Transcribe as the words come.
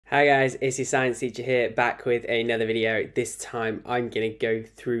Hi guys, it's your science teacher here, back with another video. This time I'm going to go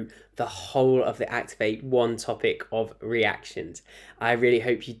through the whole of the Activate 1 topic of reactions. I really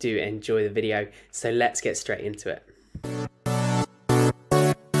hope you do enjoy the video, so let's get straight into it.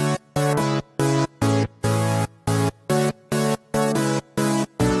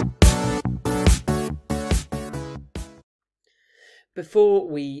 Before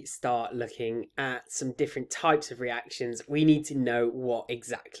we start looking at some different types of reactions, we need to know what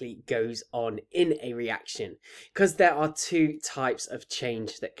exactly goes on in a reaction, because there are two types of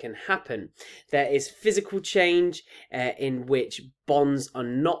change that can happen. There is physical change in which bonds are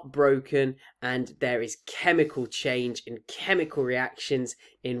not broken, and there is chemical change in chemical reactions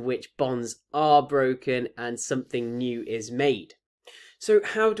in which bonds are broken and something new is made. So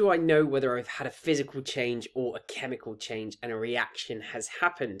how do I know whether I've had a physical change or a chemical change and a reaction has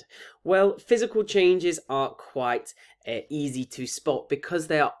happened? Well, physical changes are quite easy to spot because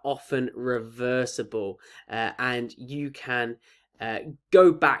they are often reversible and you can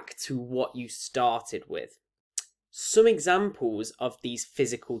go back to what you started with. Some examples of these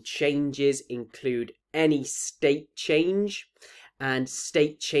physical changes include any state change, and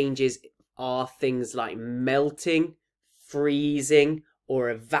state changes are things like melting, freezing, or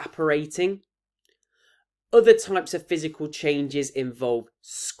evaporating. Other types of physical changes involve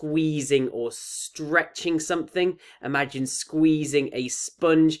squeezing or stretching something. Imagine squeezing a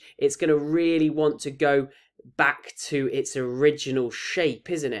sponge. It's going to really want to go back to its original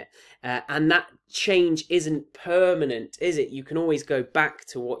shape, isn't it? And that change isn't permanent, is it? You can always go back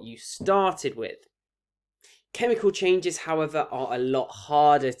to what you started with. Chemical changes, however, are a lot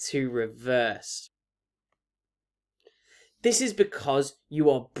harder to reverse. This is because you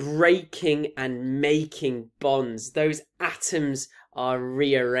are breaking and making bonds. Those atoms are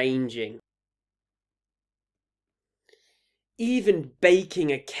rearranging. Even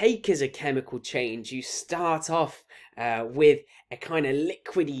baking a cake is a chemical change. You start off with a kind of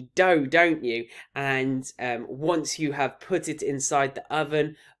liquidy dough, don't you? And once you have put it inside the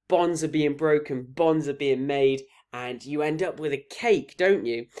oven, bonds are being broken, bonds are being made, and you end up with a cake, don't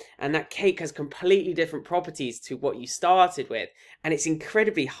you? And that cake has completely different properties to what you started with. And it's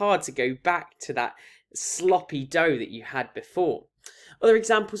incredibly hard to go back to that sloppy dough that you had before. Other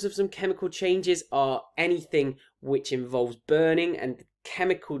examples of some chemical changes are anything which involves burning, and the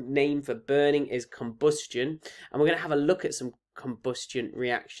chemical name for burning is combustion. And we're going to have a look at some combustion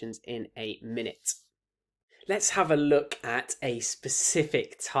reactions in a minute. Let's have a look at a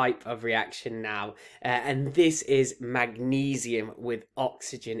specific type of reaction now, and this is magnesium with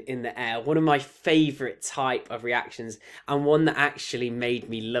oxygen in the air. One of my favourite type of reactions, and one that actually made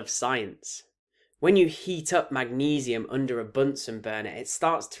me love science. When you heat up magnesium under a Bunsen burner, it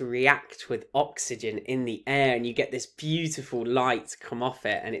starts to react with oxygen in the air and you get this beautiful light come off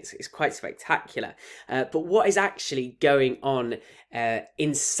it, and it's quite spectacular. But what is actually going on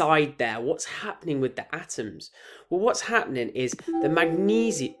inside there? What's happening with the atoms? Well, what's happening is the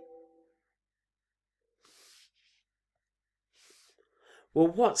magnesium...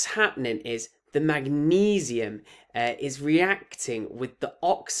 the magnesium is reacting with the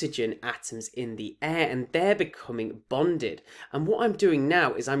oxygen atoms in the air, and they're becoming bonded. And what I'm doing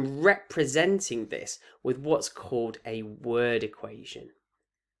now is I'm representing this with what's called a word equation.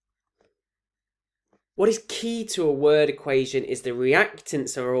 What is key to a word equation is the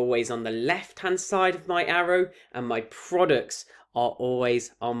reactants are always on the left-hand side of my arrow, and my products are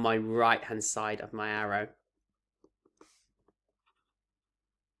always on my right-hand side of my arrow.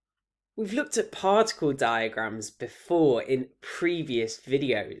 We've looked at particle diagrams before in previous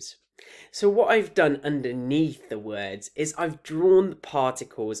videos. So what I've done underneath the words is I've drawn the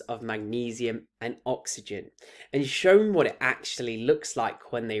particles of magnesium and oxygen and shown what it actually looks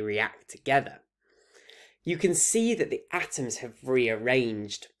like when they react together. You can see that the atoms have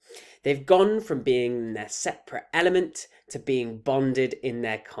rearranged. They've gone from being in their separate element to being bonded in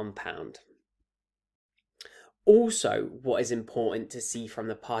their compound. Also, what is important to see from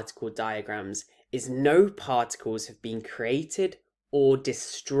the particle diagrams is no particles have been created or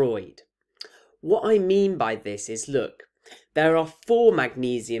destroyed. What I mean by this is, look, there are 4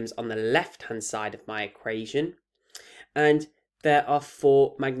 magnesiums on the left-hand side of my equation, and there are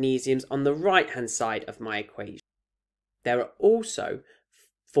 4 magnesiums on the right-hand side of my equation. There are also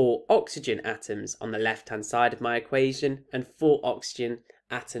 4 oxygen atoms on the left-hand side of my equation and 4 oxygen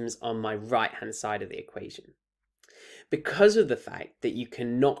atoms on my right-hand side of the equation. Because of the fact that you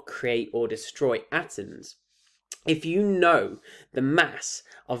cannot create or destroy atoms, if you know the mass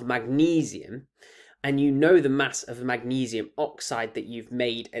of magnesium, and you know the mass of magnesium oxide that you've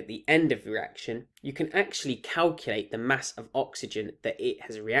made at the end of the reaction, you can actually calculate the mass of oxygen that it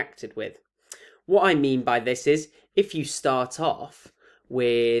has reacted with. What I mean by this is, if you start off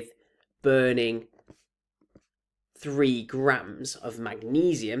with burning 3 grams of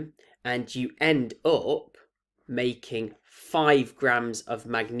magnesium and you end up making 5 grams of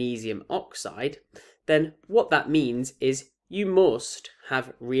magnesium oxide, then what that means is you must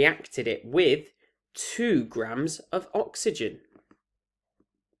have reacted it with 2 grams of oxygen.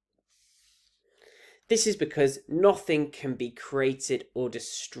 This is because nothing can be created or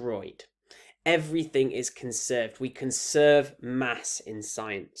destroyed. Everything is conserved. We conserve mass in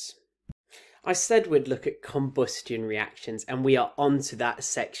science. I said we'd look at combustion reactions, and we are on to that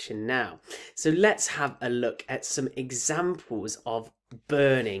section now. So let's have a look at some examples of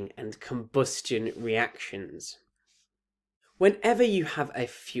burning and combustion reactions. Whenever you have a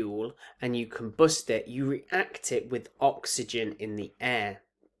fuel and you combust it, you react it with oxygen in the air.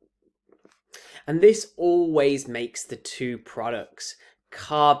 And this always makes the 2 products,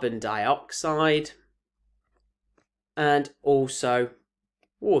 carbon dioxide and also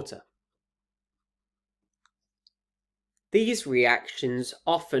water. These reactions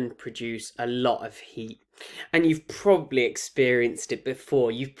often produce a lot of heat, and you've probably experienced it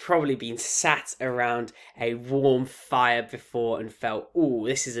before. You've probably been sat around a warm fire before and felt, "Ooh,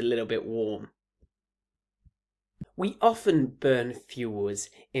 this is a little bit warm." We often burn fuels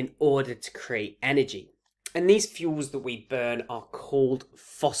in order to create energy, and these fuels that we burn are called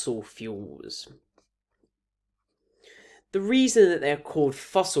fossil fuels. The reason that they're called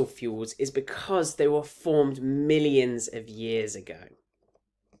fossil fuels is because they were formed millions of years ago.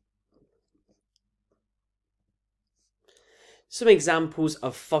 Some examples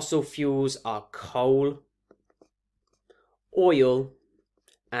of fossil fuels are coal, oil,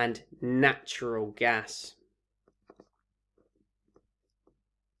 and natural gas.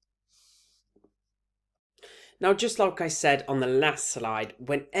 Now, just like I said on the last slide,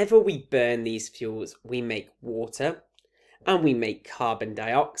 whenever we burn these fuels, we make water and we make carbon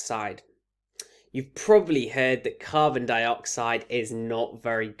dioxide. You've probably heard that carbon dioxide is not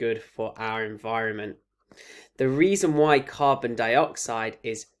very good for our environment. The reason why carbon dioxide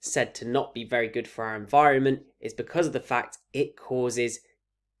is said to not be very good for our environment is because of the fact it causes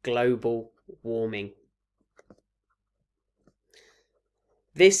global warming.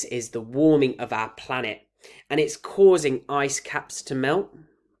 This is the warming of our planet, and it's causing ice caps to melt.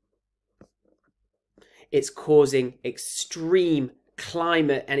 It's causing extreme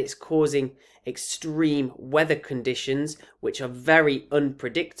climate, and it's causing extreme weather conditions which are very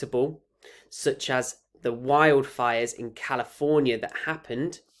unpredictable, such as the wildfires in California that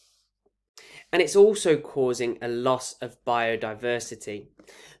happened. And it's also causing a loss of biodiversity.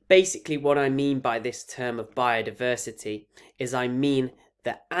 Basically, what I mean by this term of biodiversity is I mean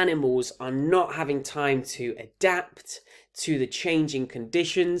that animals are not having time to adapt to the changing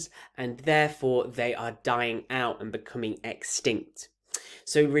conditions, and therefore they are dying out and becoming extinct.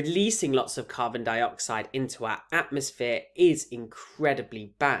 So releasing lots of carbon dioxide into our atmosphere is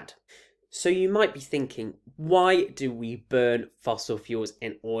incredibly bad. So you might be thinking, why do we burn fossil fuels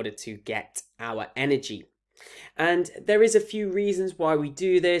in order to get our energy? And there is a few reasons why we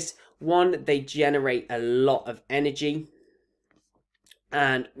do this. One, they generate a lot of energy.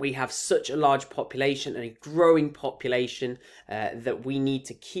 And we have such a large population and a growing population that we need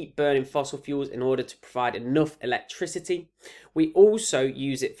to keep burning fossil fuels in order to provide enough electricity. We also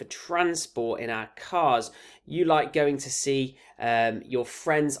use it for transport in our cars. You like going to see your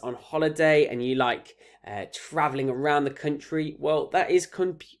friends on holiday, and you like traveling around the country. Well, that is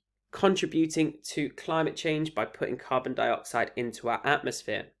contributing to climate change by putting carbon dioxide into our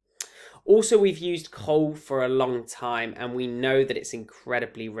atmosphere. Also, we've used coal for a long time, and we know that it's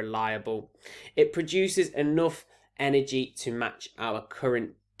incredibly reliable. It produces enough energy to match our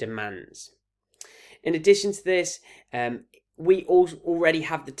current demands. In addition to this, we already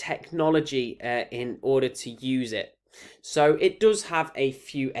have the technology in order to use it. So it does have a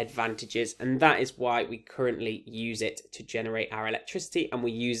few advantages, and that is why we currently use it to generate our electricity, and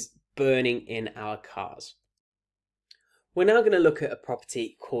we use burning in our cars. We're now going to look at a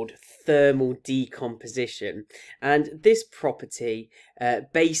property called thermal decomposition, and this property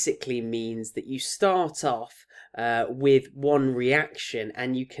basically means that you start off with one reaction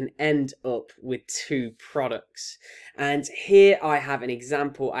and you can end up with 2 products. And here I have an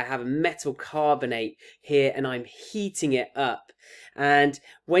example. I have a metal carbonate here and I'm heating it up. And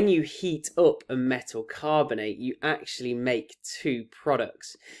when you heat up a metal carbonate, you actually make 2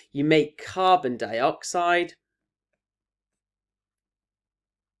 products. You make carbon dioxide,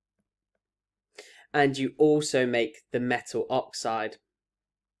 and you also make the metal oxide.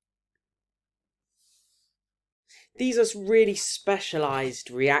 These are really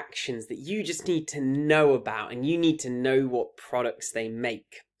specialized reactions that you just need to know about, and you need to know what products they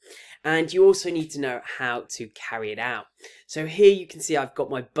make. And you also need to know how to carry it out. So here you can see I've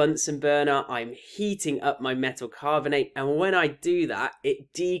got my Bunsen burner, I'm heating up my metal carbonate, and when I do that,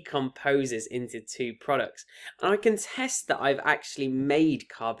 it decomposes into two products. And I can test that I've actually made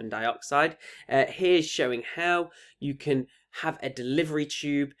carbon dioxide. Here's showing how you can have a delivery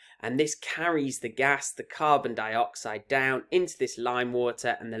tube, and this carries the gas, the carbon dioxide, down into this lime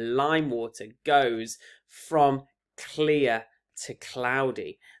water, and the lime water goes from clear to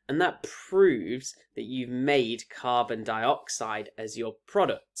cloudy, and that proves that you've made carbon dioxide as your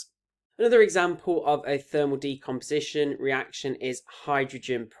product. Another example of a thermal decomposition reaction is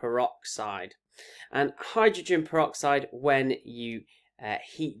hydrogen peroxide. And hydrogen peroxide, when you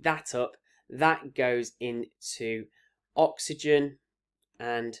heat that up, that goes into oxygen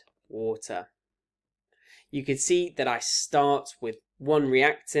and water. You can see that I start with one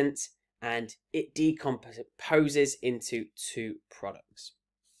reactant and it decomposes into two products.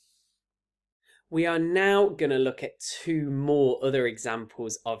 We are now going to look at two more other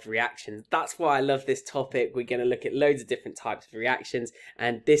examples of reactions. That's why I love this topic. We're going to look at loads of different types of reactions,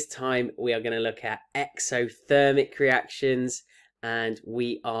 and this time we are going to look at exothermic reactions, and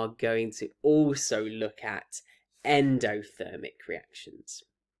we are going to also look at endothermic reactions.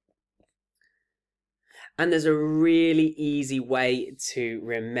 And there's a really easy way to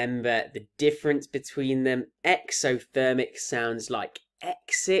remember the difference between them. Exothermic sounds like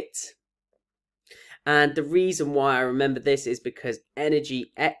exit. And the reason why I remember this is because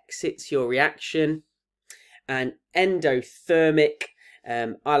energy exits your reaction. And endothermic,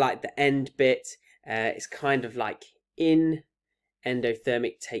 I like the end bit. It's kind of like in.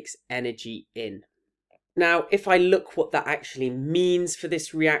 Endothermic takes energy in. Now, if I look what that actually means for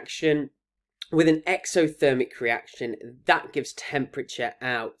this reaction, with an exothermic reaction, that gives temperature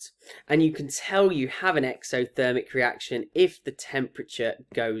out. And you can tell you have an exothermic reaction if the temperature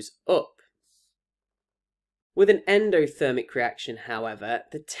goes up. With an endothermic reaction, however,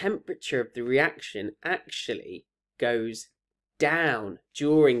 the temperature of the reaction actually goes down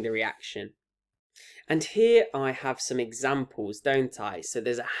during the reaction. And here I have some examples, don't I? So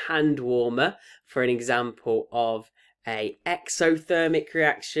there's a hand warmer for an example of a exothermic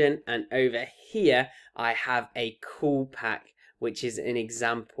reaction, and over here I have a cool pack, which is an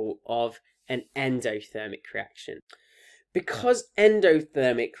example of an endothermic reaction. Because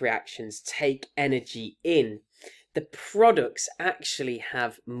endothermic reactions take energy in, the products actually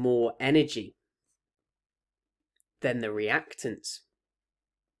have more energy than the reactants.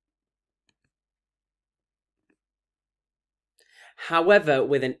 However,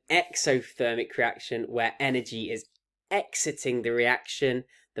 with an exothermic reaction where energy is exiting the reaction,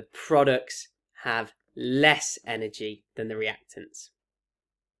 the products have less energy than the reactants.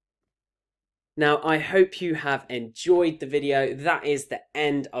 Now, I hope you have enjoyed the video. That is the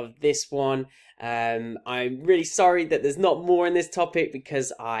end of this one. I'm really sorry that there's not more in this topic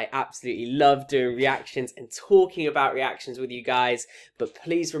because I absolutely love doing reactions and talking about reactions with you guys. But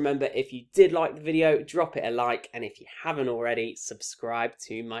please remember, if you did like the video, drop it a like, and if you haven't already, subscribe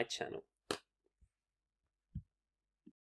to my channel.